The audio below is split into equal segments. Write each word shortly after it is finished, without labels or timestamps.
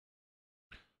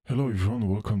Hello everyone,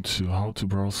 welcome to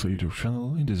HowToBrowser YouTube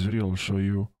channel. In this video I'll show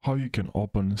you how you can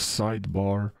open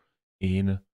Sidebar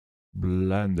in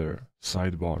Blender.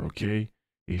 Sidebar, okay?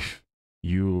 If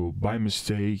you by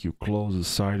mistake you close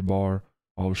the sidebar,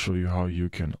 I'll show you how you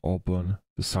can open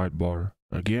the sidebar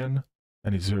again,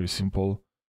 and it's very simple.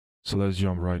 So let's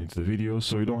jump right into the video.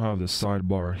 So you don't have the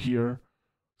sidebar here,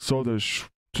 so there's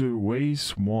two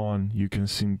ways. One, you can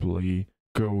simply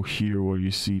go here where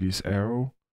you see this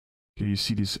arrow. Okay, you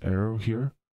see this arrow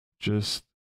here, just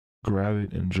grab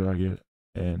it and drag it,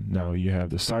 and now you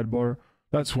have the sidebar.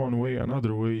 That's one way.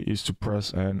 Another way is to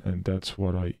press N, and that's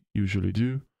what I usually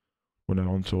do when I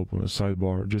want to open a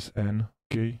sidebar. Just N.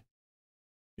 Okay,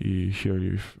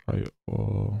 here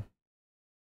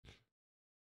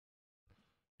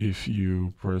if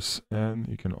you press N,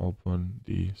 you can open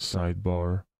the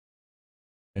sidebar,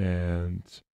 and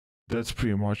that's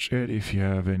pretty much it. If you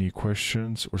have any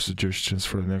questions or suggestions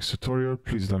for the next tutorial,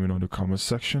 please let me know in the comment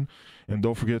section. And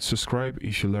don't forget to subscribe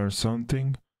if you learned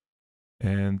something.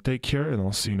 And take care, and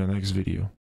I'll see you in the next video.